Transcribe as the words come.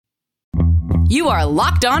You are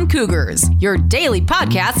Locked On Cougars, your daily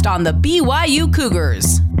podcast on the BYU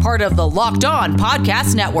Cougars, part of the Locked On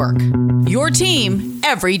Podcast Network. Your team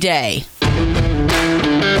every day.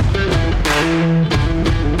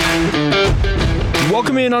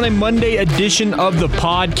 Welcome in on a Monday edition of the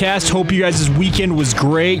podcast. Hope you guys' weekend was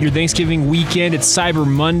great. Your Thanksgiving weekend, it's Cyber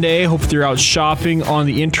Monday. Hope you're out shopping on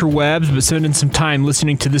the interwebs, but spending some time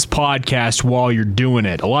listening to this podcast while you're doing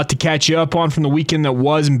it. A lot to catch you up on from the weekend that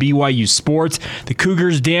was in BYU sports. The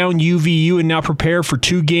Cougars down UVU and now prepare for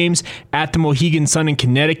 2 games at the Mohegan Sun in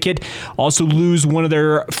Connecticut. Also lose one of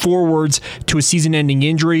their forwards to a season-ending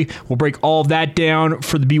injury. We'll break all of that down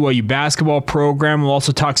for the BYU basketball program. We'll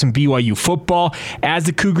also talk some BYU football as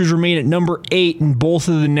the Cougars remain at number 8 in both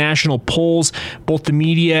of the national polls, both the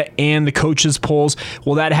media and the coaches polls.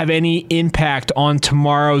 Will that have any impact on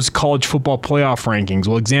tomorrow's college football playoff rankings?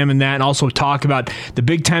 We'll examine that and also talk about the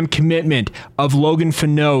big-time commitment of Logan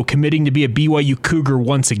Fano committing to be a BYU Cougar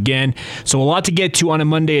once again. So a lot to get to on a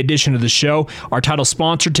Monday edition of the show. Our title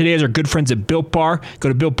sponsor today is our good friends at Built Bar. Go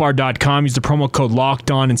to BuiltBar.com, use the promo code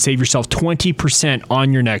LOCKEDON, and save yourself 20%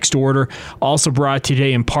 on your next order. Also brought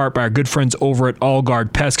today in part by our good friends over at All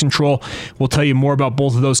Guard Pest Control. We'll tell you more about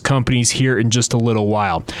both of those companies here in just a little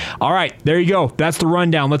while. All right, there you go. That's the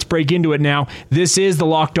rundown. Let's break into it now. This is the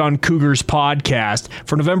Locked On Cougars podcast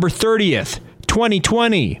for November 30th,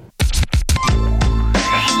 2020.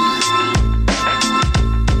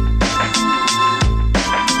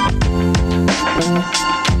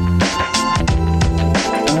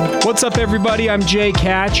 What's up, everybody? I'm Jay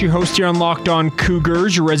Katz, your host here on Locked On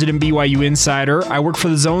Cougars, your resident BYU insider. I work for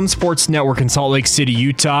the Zone Sports Network in Salt Lake City,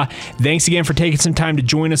 Utah. Thanks again for taking some time to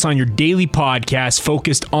join us on your daily podcast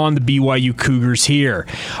focused on the BYU Cougars here.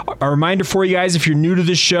 A reminder for you guys, if you're new to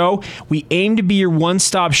the show, we aim to be your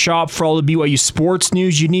one-stop shop for all the BYU sports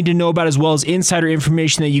news you need to know about, as well as insider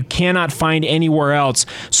information that you cannot find anywhere else.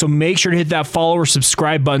 So make sure to hit that follow or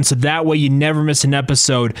subscribe button so that way you never miss an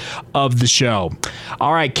episode of the show.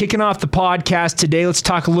 All right, kicking off the podcast today, let's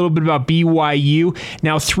talk a little bit about BYU.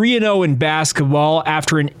 Now 3-0 in basketball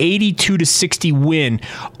after an 82-60 win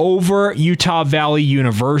over Utah Valley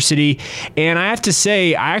University. And I have to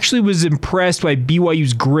say, I actually was impressed by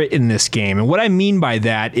BYU's grit in this game. And what I mean by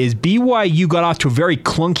that is BYU got off to a very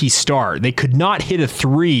clunky start. They could not hit a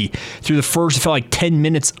 3 through the first, it felt like 10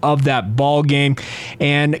 minutes of that ball game.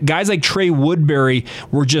 And guys like Trey Woodbury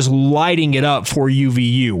were just lighting it up for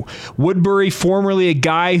UVU. Woodbury, formerly a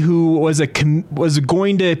guy who was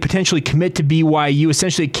going to potentially commit to BYU.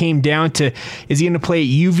 Essentially, it came down to, is he going to play at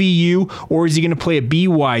UVU or is he going to play at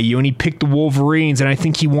BYU? And he picked the Wolverines, and I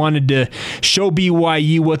think he wanted to show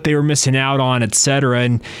BYU what they were missing out on, etc.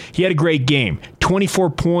 And he had a great game. 24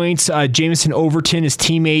 points. Jamison Overton, his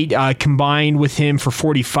teammate, combined with him for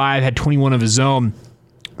 45, had 21 of his own.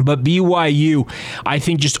 But BYU, I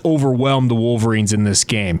think, just overwhelmed the Wolverines in this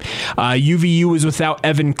game. UVU was without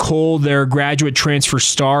Evan Cole, their graduate transfer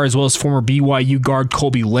star, as well as former BYU guard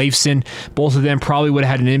Colby Leifson. Both of them probably would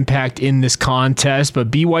have had an impact in this contest, but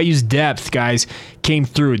BYU's depth, guys, came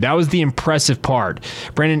through. That was the impressive part.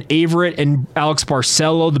 Brandon Averett and Alex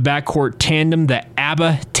Barcelo, the backcourt tandem, the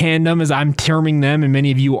ABBA tandem, as I'm terming them, and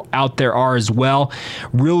many of you out there are as well,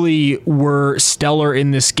 really were stellar in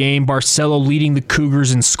this game. Barcelo leading the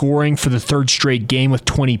Cougars in scoring for the 3rd straight game with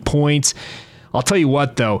 20 points. I'll tell you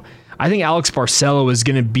what, though, I think Alex Barcelo is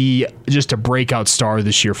going to be just a breakout star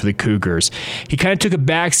this year for the Cougars. He kind of took a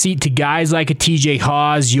backseat to guys like a TJ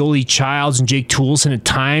Haws, Yoli Childs, and Jake Toolson at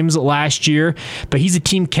times last year, but he's a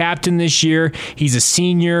team captain this year. He's a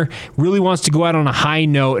senior, really wants to go out on a high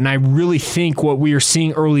note, and I really think what we are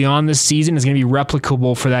seeing early on this season is going to be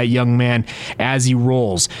replicable for that young man as he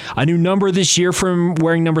rolls. A new number this year from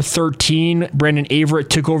wearing number 13. Brandon Averett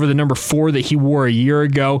took over the number 4 that he wore a year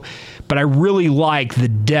ago, but I really like the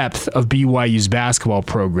depth of BYU's basketball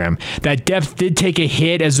program. That depth did take a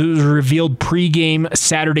hit as it was revealed pregame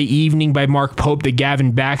Saturday evening by Mark Pope that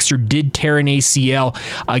Gavin Baxter did tear an ACL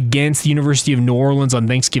against the University of New Orleans on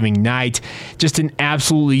Thanksgiving night. Just an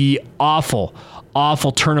absolutely awful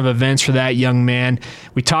turn of events for that young man.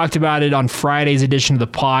 We talked about it on Friday's edition of the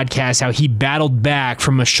podcast, how he battled back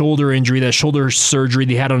from a shoulder injury, that shoulder surgery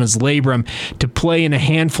they had on his labrum, to play in a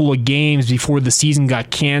handful of games before the season got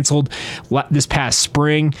canceled this past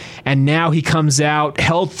spring. And now he comes out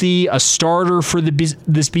healthy, a starter for this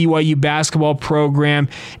BYU basketball program,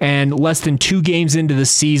 and less than 2 games into the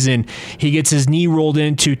season, he gets his knee rolled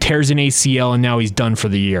into, tears an ACL, and now he's done for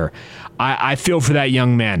the year. I feel for that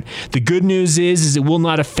young man. The good news is it will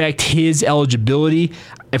not affect his eligibility.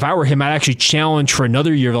 If I were him, I'd actually challenge for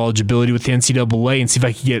another year of eligibility with the NCAA and see if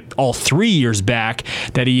I could get all 3 years back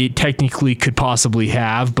that he technically could possibly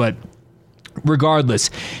have. But Regardless,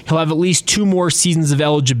 he'll have at least 2 more seasons of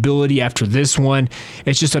eligibility after this one.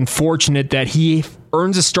 It's just unfortunate that he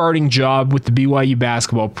earns a starting job with the BYU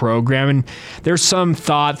basketball program, and there's some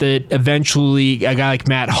thought that eventually a guy like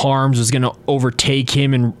Matt Haarms was going to overtake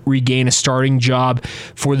him and regain a starting job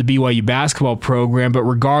for the BYU basketball program. But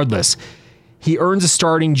regardless, he earns a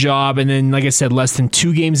starting job, and then, like I said, less than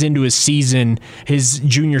 2 games into his season, his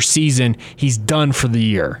junior season, he's done for the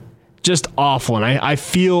year. Just awful, and I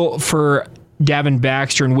feel for Gavin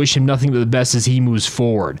Baxter and wish him nothing but the best as he moves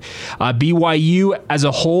forward. BYU as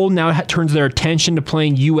a whole now turns their attention to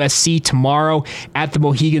playing USC tomorrow at the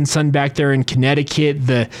Mohegan Sun back there in Connecticut.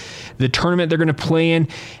 The tournament they're going to play in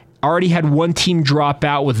already had one team drop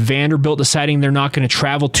out, with Vanderbilt deciding they're not going to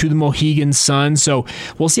travel to the Mohegan Sun. So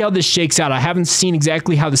we'll see how this shakes out. I haven't seen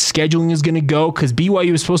exactly how the scheduling is going to go because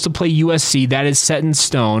BYU is supposed to play USC. That is set in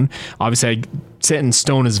stone. Obviously, set in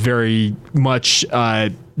stone is very much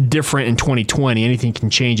different in 2020. Anything can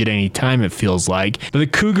change at any time, it feels like. But the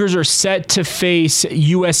Cougars are set to face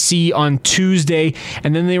USC on Tuesday,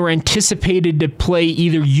 and then they were anticipated to play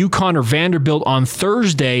either UConn or Vanderbilt on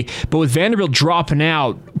Thursday. But with Vanderbilt dropping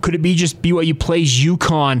out, could it be just BYU plays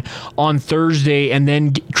UConn on Thursday and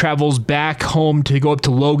then travels back home to go up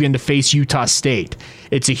to Logan to face Utah State?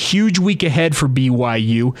 It's a huge week ahead for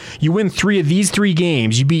BYU. You win 3 of these 3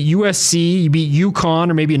 games. You beat USC, you beat UConn,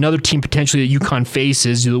 or maybe another team potentially that UConn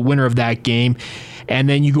faces. You're the winner of that game. And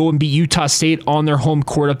then you go and beat Utah State on their home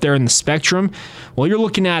court up there in the Spectrum. Well, you're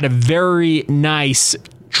looking at a very nice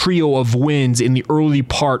trio of wins in the early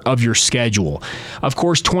part of your schedule. Of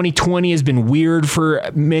course, 2020 has been weird for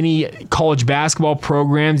many college basketball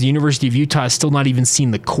programs. The University of Utah has still not even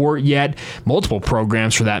seen the court yet. Multiple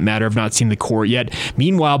programs, for that matter, have not seen the court yet.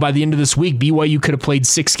 Meanwhile, by the end of this week, BYU could have played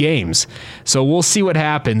 6 games. So we'll see what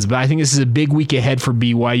happens, but I think this is a big week ahead for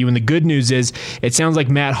BYU. And the good news is it sounds like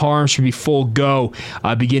Matt Haarms should be full go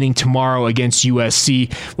beginning tomorrow against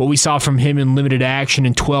USC. What we saw from him in limited action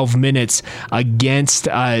in 12 minutes against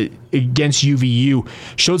UVU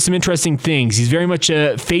showed some interesting things. He's very much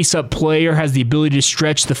a face-up player, has the ability to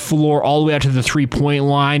stretch the floor all the way out to the three-point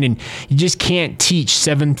line, and you just can't teach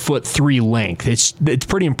 7'3" length. It's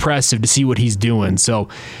pretty impressive to see what he's doing. So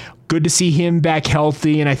good to see him back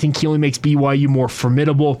healthy, and I think he only makes BYU more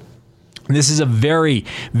formidable. This is a very,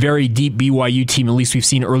 very deep BYU team, at least we've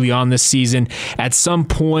seen early on this season. At some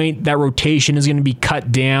point, that rotation is going to be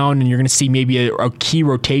cut down, and you're going to see maybe a key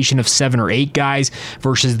rotation of 7 or 8 guys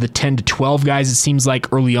versus the 10 to 12 guys it seems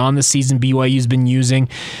like early on this season BYU's been using.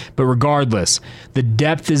 But regardless, the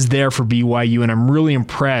depth is there for BYU, and I'm really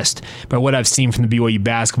impressed by what I've seen from the BYU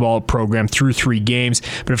basketball program through 3 games.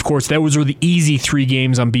 But of course, those were the easy 3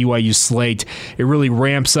 games on BYU's slate. It really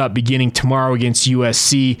ramps up beginning tomorrow against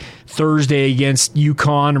USC, Thursday against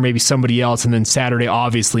UConn or maybe somebody else, and then Saturday,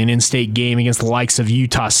 obviously, an in-state game against the likes of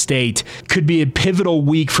Utah State. Could be a pivotal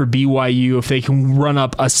week for BYU if they can run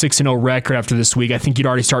up a 6-0 record after this week. I think you'd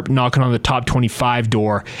already start knocking on the top 25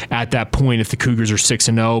 door at that point if the Cougars are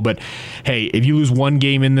 6-0. But hey, if you lose 1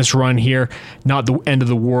 game in this run here, not the end of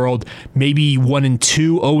the world. Maybe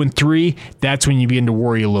 1-2, 0-3, that's when you begin to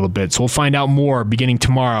worry a little bit. So we'll find out more beginning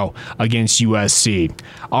tomorrow against USC.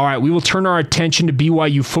 All right, we will turn our attention to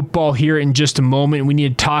BYU football here in just a moment. We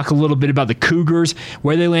need to talk a little bit about the Cougars,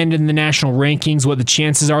 where they landed in the national rankings, what the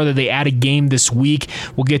chances are that they add a game this week.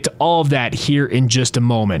 We'll get to all of that here in just a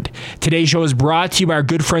moment. Today's show is brought to you by our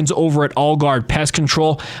good friends over at AllGuard Pest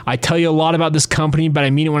Control. I tell you a lot about this company, but I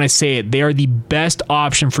mean it when I say it. They are the best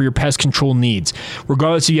option for your pest control needs.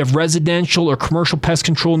 Regardless if you have residential or commercial pest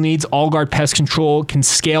control needs, AllGuard Pest Control can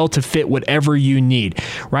scale to fit whatever you need.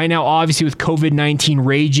 Right now, obviously, with COVID-19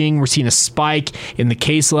 raging, we're seeing a spike in the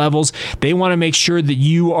case levels. They want to make sure that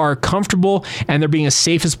you are comfortable and they're being as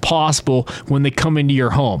safe as possible when they come into your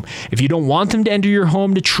home. If you don't want them to enter your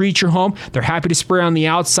home to treat your home, they're happy to spray on the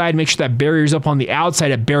outside, make sure that barrier's up on the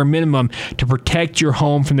outside at bare minimum to protect your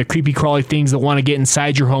home from the creepy crawly things that want to get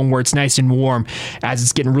inside your home where it's nice and warm as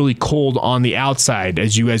it's getting really cold on the outside,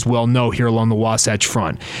 as you guys well know here along the Wasatch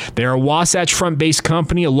Front. They're a Wasatch Front-based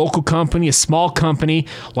company, a local company, a small company.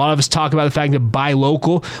 A lot of us talk about the fact that buy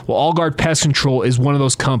local. Well, AllGuard Pest Control is one of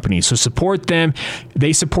those companies. So support them.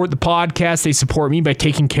 They support the podcast. They support me by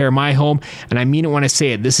taking care of my home. And I mean it when I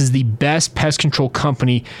say it. This is the best pest control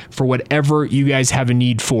company for whatever you guys have a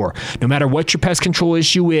need for. No matter what your pest control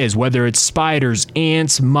issue is, whether it's spiders,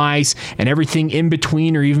 ants, mice, and everything in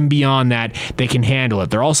between or even beyond that, they can handle it.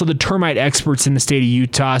 They're also the termite experts in the state of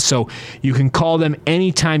Utah, so you can call them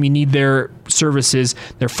anytime you need their services.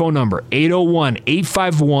 Their phone number,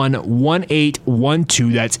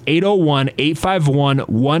 801-851-1812. That's 801-851-1812.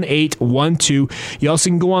 1812. You also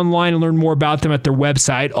can go online and learn more about them at their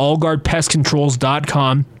website,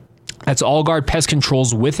 allguardpestcontrols.com. That's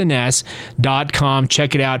allguardpestcontrols with an S.com.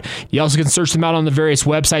 Check it out. You also can search them out on the various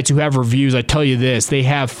websites who have reviews. I tell you this, they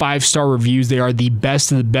have 5-star reviews. They are the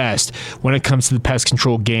best of the best when it comes to the pest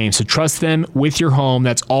control game. So trust them with your home.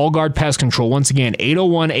 That's Allguard Pest Control. Once again,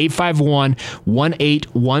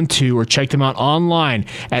 801-851-1812, or check them out online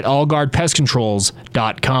at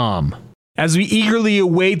allguardpestcontrols.com. As we eagerly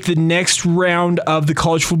await the next round of the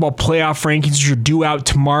college football playoff rankings, which are due out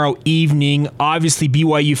tomorrow evening, obviously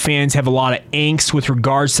BYU fans have a lot of angst with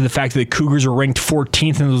regards to the fact that the Cougars are ranked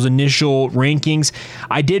 14th in those initial rankings.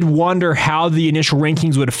 I did wonder how the initial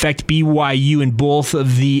rankings would affect BYU in both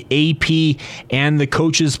of the AP and the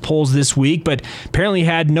coaches polls this week, but apparently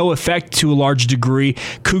had no effect to a large degree.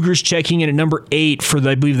 Cougars checking in at number 8 for,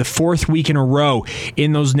 I believe, the 4th week in a row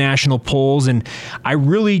in those national polls, and I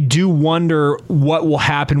really do wonder what will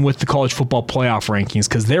happen with the college football playoff rankings,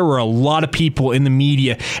 because there were a lot of people in the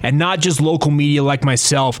media, and not just local media like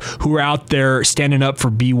myself, who were out there standing up for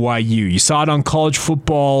BYU. You saw it on College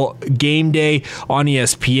Football Game Day on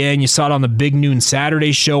ESPN. You saw it on the Big Noon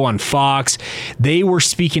Saturday show on Fox. They were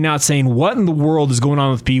speaking out saying, what in the world is going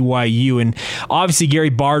on with BYU? And obviously Gary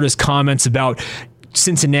Barta's comments about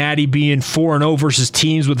Cincinnati being 4-0 versus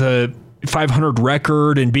teams with a 500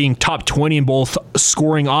 record and being top 20 in both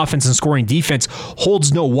scoring offense and scoring defense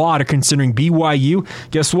holds no water, considering BYU,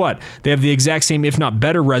 guess what? They have the exact same, if not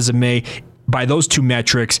better, resume by those two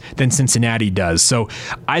metrics than Cincinnati does. So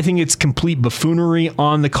I think it's complete buffoonery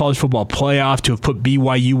on the college football playoff to have put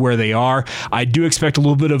BYU where they are. I do expect a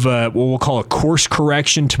little bit of what we'll call a course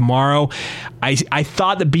correction tomorrow. I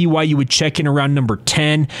thought that BYU would check in around number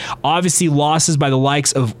 10. Obviously, losses by the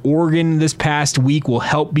likes of Oregon this past week will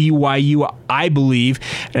help BYU, I believe,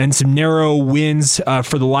 and some narrow wins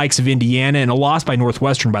for the likes of Indiana, and a loss by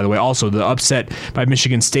Northwestern, by the way. Also, the upset by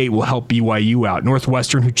Michigan State will help BYU out.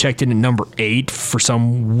 Northwestern, who checked in at number 8 for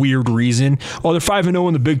some weird reason. Oh, they're 5-0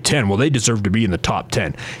 in the Big Ten. Well, they deserve to be in the top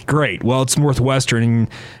 10. Great. Well, it's Northwestern, and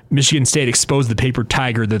Michigan State exposed the paper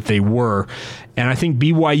tiger that they were. And I think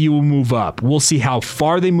BYU will move up. We'll see how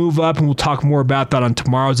far they move up, and we'll talk more about that on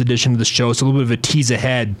tomorrow's edition of the show. So a little bit of a tease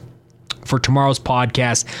ahead for tomorrow's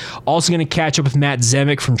podcast. Also going to catch up with Matt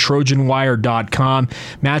Zemek from TrojanWire.com.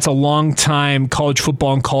 Matt's a longtime college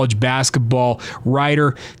football and college basketball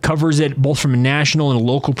writer, covers it both from a national and a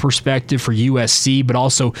local perspective for USC, but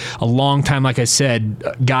also a long time, like I said,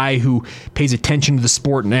 guy who pays attention to the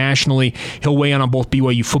sport nationally. He'll weigh in on both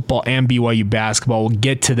BYU football and BYU basketball. We'll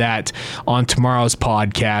get to that on tomorrow's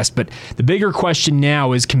podcast. But the bigger question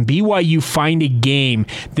now is, can BYU find a game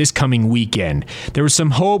this coming weekend? There was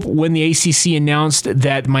some hope when the ACC announced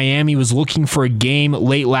that Miami was looking for a game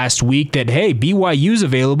late last week that, hey, BYU's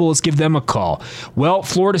available, let's give them a call. Well,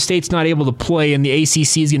 Florida State's not able to play, and the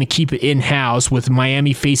ACC is going to keep it in-house with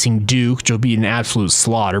Miami facing Duke, which will be an absolute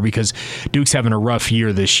slaughter because Duke's having a rough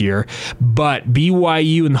year this year. But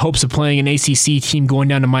BYU, in the hopes of playing an ACC team going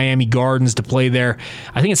down to Miami Gardens to play there,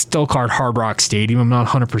 I think it's still called Hard Rock Stadium. I'm not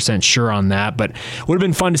 100% sure on that, but it would have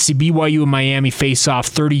been fun to see BYU and Miami face off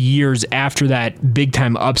 30 years after that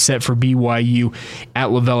big-time upset for BYU at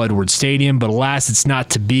LaVell Edwards Stadium, but alas, it's not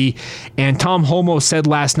to be. And Tom Holmoe said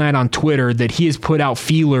last night on Twitter that he has put out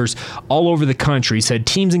feelers all over the country. He said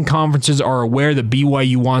teams and conferences are aware that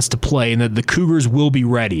BYU wants to play and that the Cougars will be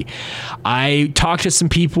ready. I talked to some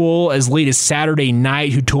people as late as Saturday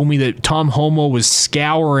night who told me that Tom Holmoe was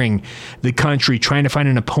scouring the country trying to find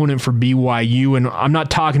an opponent for BYU, and I'm not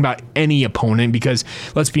talking about any opponent because,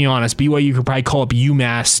 let's be honest, BYU could probably call up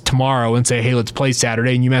UMass tomorrow and say, hey, let's play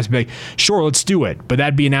Saturday, and UMass would be like, sure, let's do it. But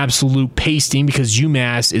that'd be an absolute pasting because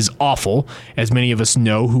UMass is awful, as many of us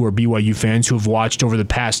know who are BYU fans who have watched over the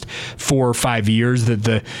past 4 or 5 years that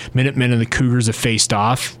the Minutemen and the Cougars have faced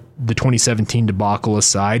off, the 2017 debacle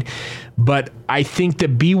aside. But I think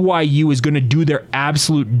that BYU is going to do their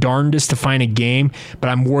absolute darndest to find a game, but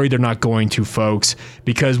I'm worried they're not going to, folks,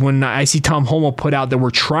 because when I see Tom Holmoe put out that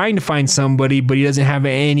we're trying to find somebody, but he doesn't have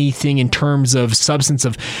anything in terms of substance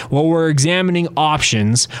of, well, we're examining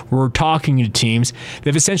options, we're talking to teams,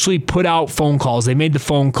 they've essentially put out phone calls, they made the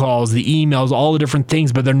phone calls, the emails, all the different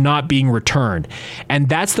things, but they're not being returned. And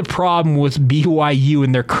that's the problem with BYU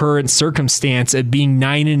in their current circumstance at being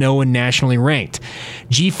 9-0 and nationally ranked.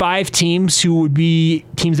 G5 teams who would be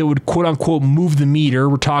teams that would quote unquote move the meter.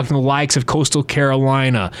 We're talking the likes of Coastal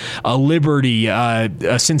Carolina, Liberty,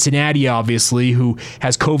 Cincinnati, obviously, who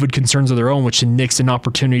has COVID concerns of their own, which nixed an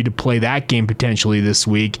opportunity to play that game potentially this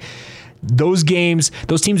week. Those teams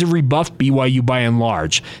have rebuffed BYU by and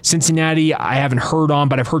large. Cincinnati, I haven't heard on,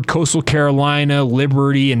 but I've heard Coastal Carolina,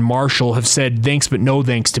 Liberty, and Marshall have said thanks but no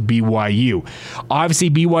thanks to BYU.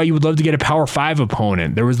 Obviously, BYU would love to get a Power 5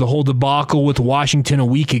 opponent. There was the whole debacle with Washington a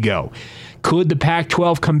week ago. Could the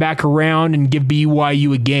Pac-12 come back around and give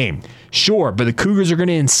BYU a game? Sure, but the Cougars are going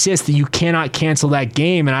to insist that you cannot cancel that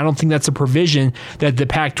game, and I don't think that's a provision that the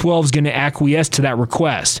Pac-12 is going to acquiesce to that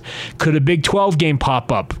request. Could a Big 12 game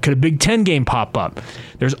pop up? Could a Big 10 game pop up?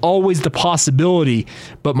 There's always the possibility,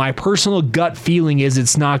 but my personal gut feeling is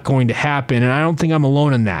it's not going to happen, and I don't think I'm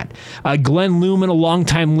alone in that. Glenn Lumen, a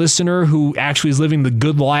longtime listener who actually is living the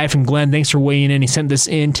good life, and Glenn, thanks for weighing in. He sent this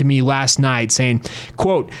in to me last night saying,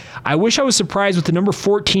 quote, "I wish I was surprised with the number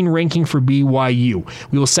 14 ranking for BYU.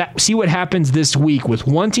 We will see what happens this week. With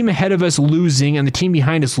one team ahead of us losing and the team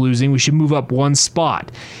behind us losing, we should move up one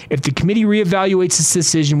spot. If the committee reevaluates this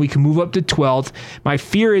decision, we can move up to 12th. My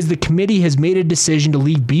fear is the committee has made a decision to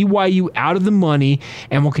leave BYU out of the money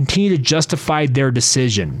and will continue to justify their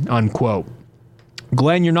decision," unquote.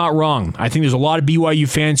 Glenn, you're not wrong. I think there's a lot of BYU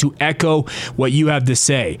fans who echo what you have to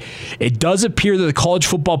say. It does appear that the college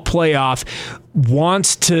football playoff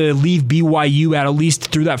wants to leave BYU at least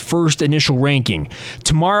through that first initial ranking.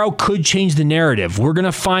 Tomorrow could change the narrative. We're going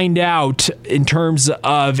to find out in terms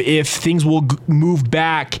of if things will move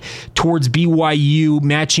back towards BYU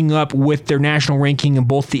matching up with their national ranking in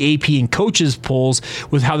both the AP and coaches polls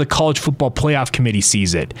with how the College Football Playoff Committee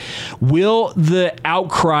sees it. Will the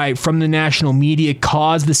outcry from the national media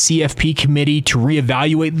cause the CFP committee to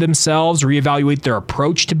reevaluate themselves, reevaluate their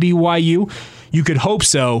approach to BYU? You could hope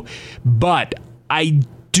so, but I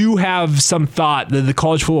do have some thought that the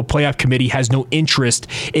College Football Playoff Committee has no interest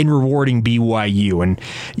in rewarding BYU. And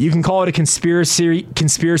you can call it a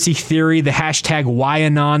conspiracy theory, the hashtag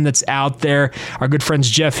YAnon that's out there. Our good friends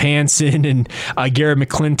Jeff Hansen and Garrett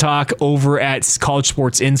McClintock over at College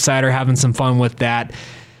Sports Insider having some fun with that.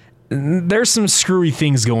 There's some screwy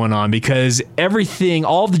things going on because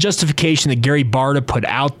all of the justification that Gary Barta put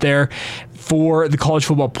out there for the college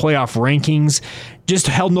football playoff rankings just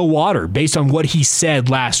held no water based on what he said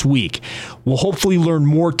last week. We'll hopefully learn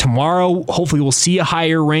more tomorrow. Hopefully we'll see a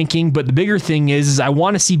higher ranking, but the bigger thing is I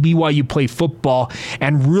want to see BYU play football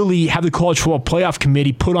and really have the College Football Playoff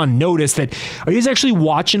Committee put on notice that, are you guys actually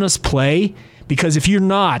watching us play? Because if you're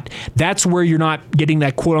not, that's where you're not getting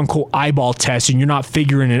that quote-unquote eyeball test and you're not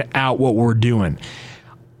figuring it out what we're doing.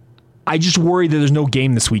 I just worry that there's no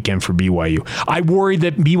game this weekend for BYU. I worry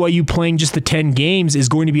that BYU playing just the 10 games is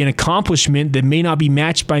going to be an accomplishment that may not be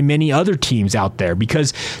matched by many other teams out there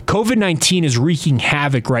because COVID-19 is wreaking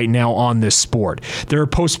havoc right now on this sport. There are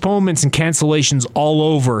postponements and cancellations all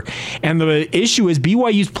over. And the issue is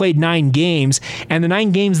BYU's played 9 games, and the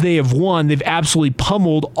 9 games they have won, they've absolutely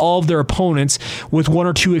pummeled all of their opponents with 1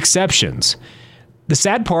 or 2 exceptions. The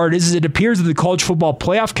sad part is it appears that the College Football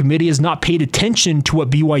Playoff Committee has not paid attention to what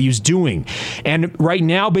BYU's doing. And right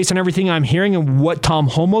now, based on everything I'm hearing and what Tom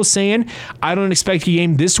Homo's saying, I don't expect a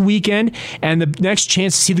game this weekend. And the next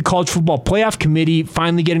chance to see the College Football Playoff Committee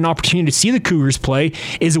finally get an opportunity to see the Cougars play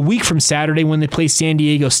is a week from Saturday when they play San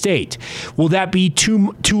Diego State. Will that be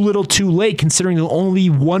too little too late, considering there'll only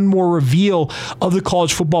one more reveal of the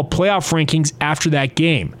College Football Playoff rankings after that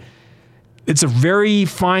game? It's a very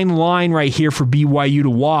fine line right here for BYU to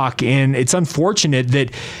walk, and it's unfortunate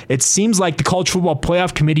that it seems like the College Football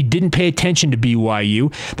Playoff Committee didn't pay attention to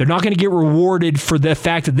BYU. They're not going to get rewarded for the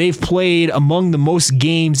fact that they've played among the most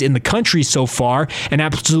games in the country so far and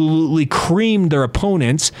absolutely creamed their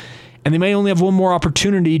opponents, and they may only have one more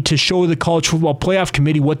opportunity to show the College Football Playoff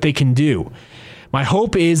Committee what they can do. My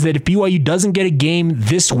hope is that if BYU doesn't get a game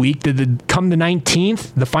this week, that come the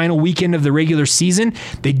 19th, the final weekend of the regular season,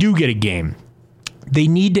 they do get a game. They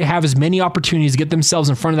need to have as many opportunities to get themselves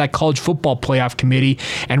in front of that College Football Playoff Committee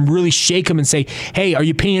and really shake them and say, hey, are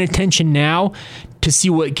you paying attention now to see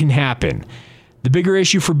what can happen? The bigger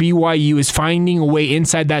issue for BYU is finding a way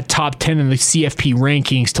inside that top 10 in the CFP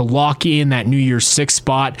rankings to lock in that New Year's 6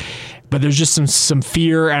 spot. But there's just some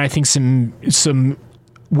fear and I think some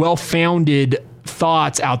well-founded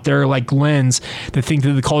thoughts out there like Glenn's that think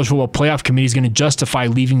that the College Football Playoff Committee is going to justify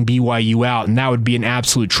leaving BYU out, and that would be an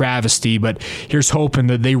absolute travesty. But here's hoping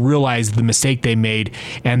that they realize the mistake they made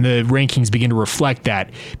and the rankings begin to reflect that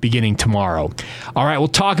beginning tomorrow. All right, we'll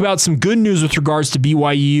talk about some good news with regards to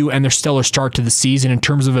BYU and their stellar start to the season in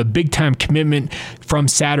terms of a big-time commitment from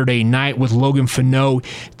Saturday night with Logan Fano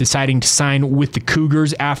deciding to sign with the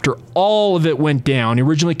Cougars after all of it went down. He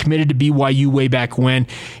originally committed to BYU way back when.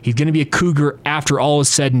 He's going to be a Cougar after all is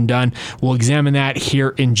said and done? We'll examine that here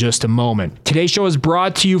in just a moment. Today's show is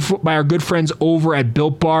brought to you by our good friends over at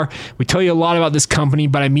Built Bar. We tell you a lot about this company,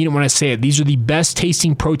 but I mean it when I say it. These are the best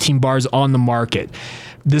tasting protein bars on the market.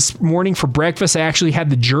 This morning for breakfast, I actually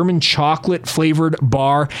had the German chocolate flavored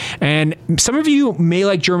bar. And some of you may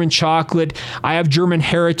like German chocolate. I have German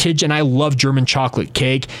heritage and I love German chocolate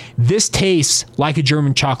cake. This tastes like a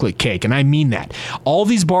German chocolate cake, and I mean that. All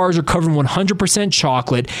these bars are covered in 100%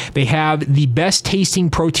 chocolate. They have the best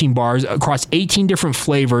tasting protein bars across 18 different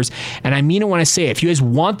flavors. And I mean it when I say it. If you guys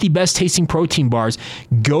want the best tasting protein bars,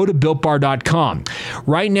 go to BuiltBar.com.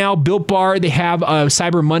 Right now, Built Bar, they have a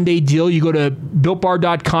Cyber Monday deal. You go to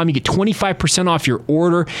BuiltBar.com. You get 25% off your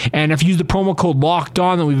order. And if you use the promo code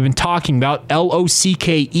LOCKEDON that we've been talking about,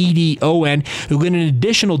 LOCKEDON, you'll get an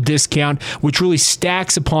additional discount, which really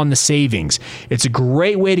stacks upon the savings. It's a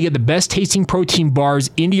great way to get the best tasting protein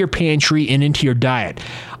bars into your pantry and into your diet.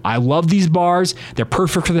 I love these bars. They're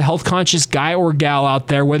perfect for the health conscious guy or gal out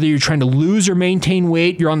there. Whether you're trying to lose or maintain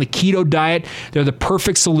weight, you're on the keto diet, they're the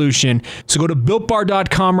perfect solution. So go to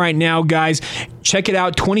BuiltBar.com right now, guys. Check it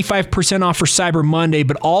out. 25% off for Cyber Monday,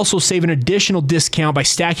 but also save an additional discount by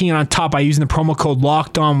stacking it on top by using the promo code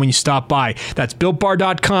LOCKEDON when you stop by. That's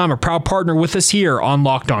BuiltBar.com, a proud partner with us here on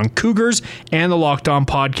Locked On Cougars and the Locked On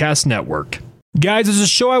Podcast Network. Guys, there's a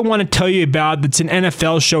show I want to tell you about that's an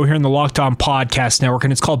NFL show here in the Locked On Podcast Network,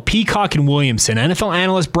 and it's called Peacock and Williamson. NFL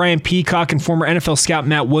analyst Brian Peacock and former NFL scout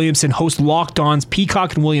Matt Williamson host Locked On's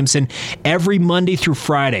Peacock and Williamson every Monday through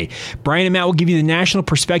Friday. Brian and Matt will give you the national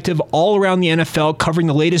perspective all around the NFL, covering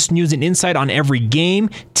the latest news and insight on every game,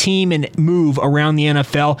 team, and move around the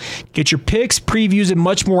NFL. Get your picks, previews, and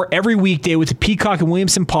much more every weekday with the Peacock and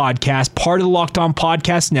Williamson podcast, part of the Locked On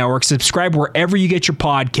Podcast Network. Subscribe wherever you get your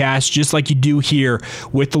podcasts, just like you do here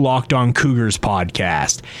with the Locked On Cougars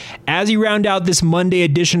podcast. As we round out this Monday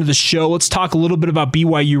edition of the show, let's talk a little bit about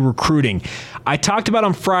BYU recruiting. I talked about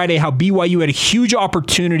on Friday how BYU had a huge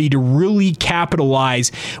opportunity to really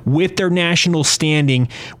capitalize with their national standing,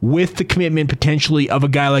 with the commitment potentially of a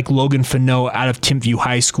guy like Logan Fano out of Timpview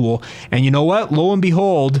High School. And you know what? Lo and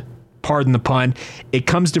behold, pardon the pun, it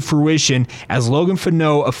comes to fruition as Logan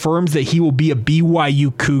Fano affirms that he will be a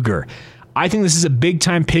BYU Cougar. I think this is a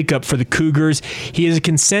big-time pickup for the Cougars. He is a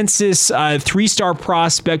consensus 3-star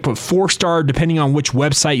prospect, but 4-star depending on which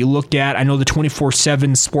website you look at. I know the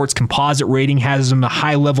 24/7 Sports Composite rating has him a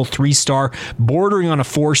high-level 3-star, bordering on a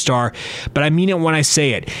 4-star, but I mean it when I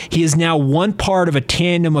say it. He is now one part of a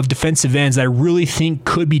tandem of defensive ends that I really think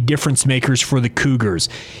could be difference makers for the Cougars.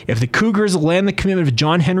 If the Cougars land the commitment of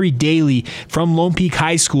John Henry Daly from Lone Peak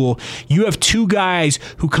High School, you have two guys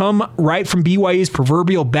who come right from BYU's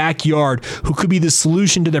proverbial backyard who could be the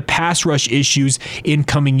solution to their pass rush issues in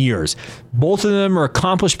coming years. Both of them are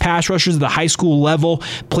accomplished pass rushers at the high school level,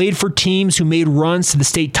 played for teams who made runs to the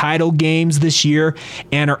state title games this year,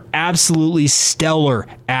 and are absolutely stellar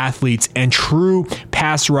athletes and true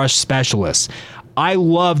pass rush specialists. I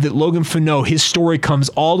love that Logan Fano, his story comes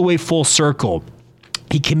all the way full circle.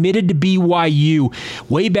 He committed to BYU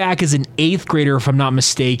way back as an 8th grader, if I'm not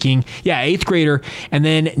mistaken. Yeah, 8th grader. And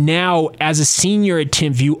then now, as a senior at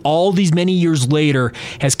Timpview, all these many years later,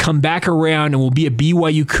 has come back around and will be a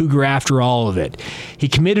BYU Cougar after all of it. He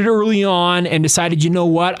committed early on and decided, you know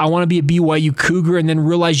what, I want to be a BYU Cougar, and then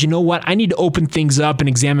realized, you know what, I need to open things up and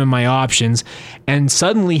examine my options, and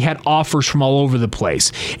suddenly had offers from all over the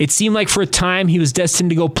place. It seemed like for a time he was destined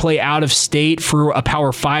to go play out of state for a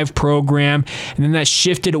Power 5 program, and then that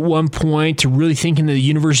shifted at one point to really thinking that the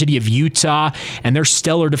University of Utah and their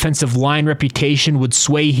stellar defensive line reputation would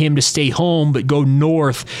sway him to stay home but go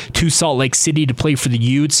north to Salt Lake City to play for the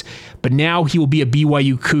Utes. But now he will be a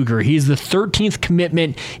BYU Cougar. He is the 13th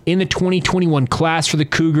commitment in the 2021 class for the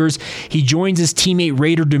Cougars. He joins his teammate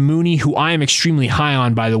Raider DeMooney, who I am extremely high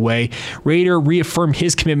on, by the way. Raider reaffirmed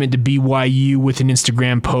his commitment to BYU with an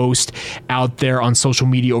Instagram post out there on social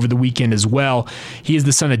media over the weekend as well. He is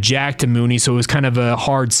the son of Jack DeMooney, so it was kind of a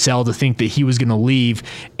hard sell to think that he was going to leave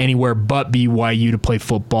anywhere but BYU to play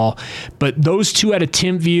football. But those two out of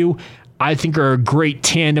Timpview, I think, are a great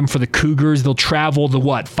tandem for the Cougars. They'll travel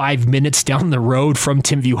the 5 minutes down the road from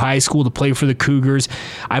Timpview High School to play for the Cougars.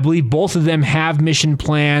 I believe both of them have mission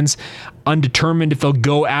plans, undetermined if they'll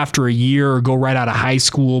go after a year or go right out of high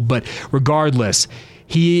school. But regardless,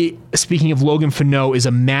 He, speaking of Logan Fano, is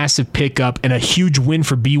a massive pickup and a huge win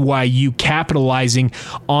for BYU, capitalizing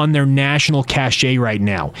on their national cachet right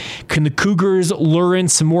now. Can the Cougars lure in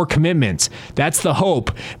some more commitments? That's the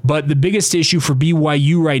hope. But the biggest issue for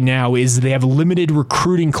BYU right now is they have a limited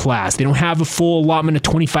recruiting class. They don't have a full allotment of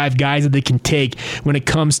 25 guys that they can take when it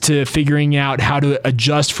comes to figuring out how to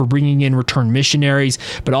adjust for bringing in return missionaries,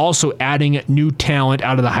 but also adding new talent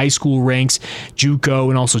out of the high school ranks, JUCO,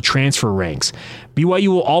 and also transfer ranks. BYU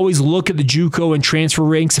will always look at the JUCO and transfer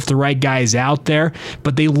ranks if the right guy is out there,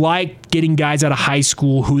 but they like getting guys out of high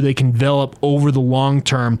school who they can develop over the long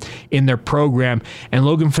term in their program. And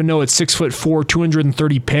Logan Fano at 6'4",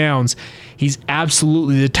 230 pounds, he's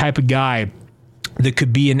absolutely the type of guy that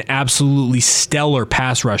could be an absolutely stellar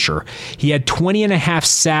pass rusher. He had 20 and a half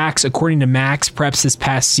sacks according to Max Preps this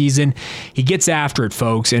past season. He gets after it,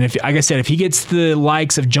 folks. And if, like I said, if he gets the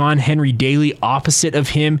likes of John Henry Daly opposite of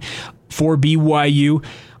him for BYU,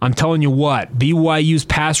 I'm telling you what, BYU's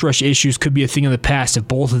pass rush issues could be a thing of the past if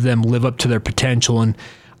both of them live up to their potential. And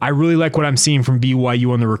I really like what I'm seeing from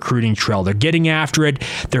BYU on the recruiting trail. They're getting after it.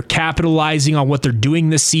 They're capitalizing on what they're doing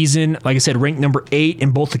this season. Like I said, ranked number 8 in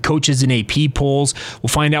both the coaches and AP polls. We'll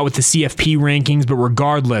find out with the CFP rankings, but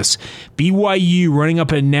regardless, BYU running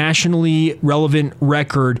up a nationally relevant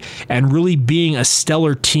record and really being a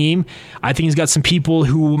stellar team. I think he's got some people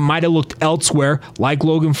who might have looked elsewhere, like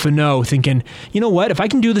Logan Fano, thinking, you know what, if I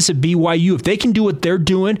can do this at BYU, if they can do what they're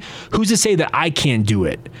doing, who's to say that I can't do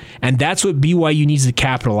it? And that's what BYU needs to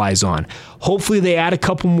capitalize on. Hopefully they add a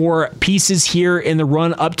couple more pieces here in the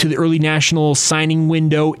run up to the early national signing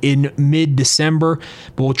window in mid-December,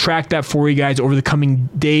 but we'll track that for you guys over the coming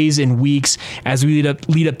days and weeks as we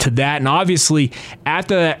lead up to that. And obviously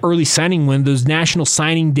after that early signing window, there's National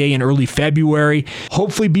Signing Day in early February.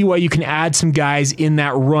 Hopefully BYU can add some guys in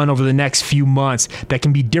that run over the next few months that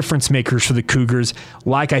can be difference makers for the Cougars,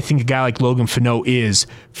 like I think a guy like Logan Fano is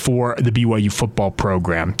for the BYU football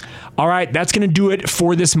program. All right, that's going to do it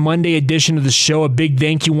for this Monday edition of the show. A big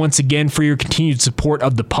thank you once again for your continued support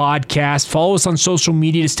of the podcast. Follow us on social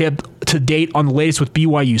media to stay up to date on the latest with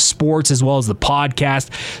BYU sports as well as the podcast.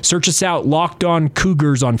 Search us out, Locked On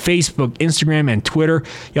Cougars, on Facebook, Instagram, and Twitter.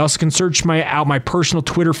 You also can search out my personal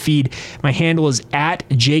Twitter feed. My handle is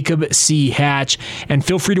 @JacobCHatch. And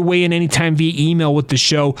feel free to weigh in anytime via email with the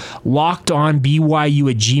show,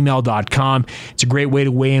 lockedonbyu@gmail.com. It's a great way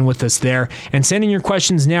to weigh in with us there. And send in your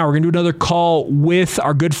questions now. We're going to do another call with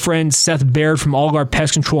our good friend Seth Baird from All Guard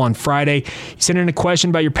Pest Control on Friday. You send in a question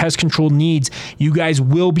about your pest control needs, you guys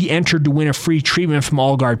will be entered to win a free treatment from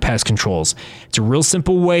All Guard Pest Controls. It's a real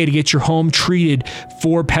simple way to get your home treated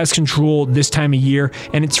for pest control this time of year,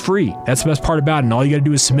 and it's free. That's the best part about it. And all you got to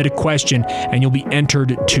do is submit a question, and you'll be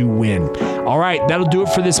entered to win. All right, that'll do it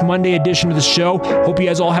for this Monday edition of the show. Hope you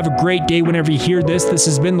guys all have a great day whenever you hear this. This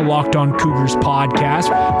has been the Locked On Cougars podcast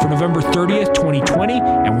for November 30th, 2020,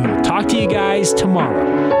 and we will talk to you guys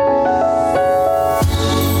tomorrow.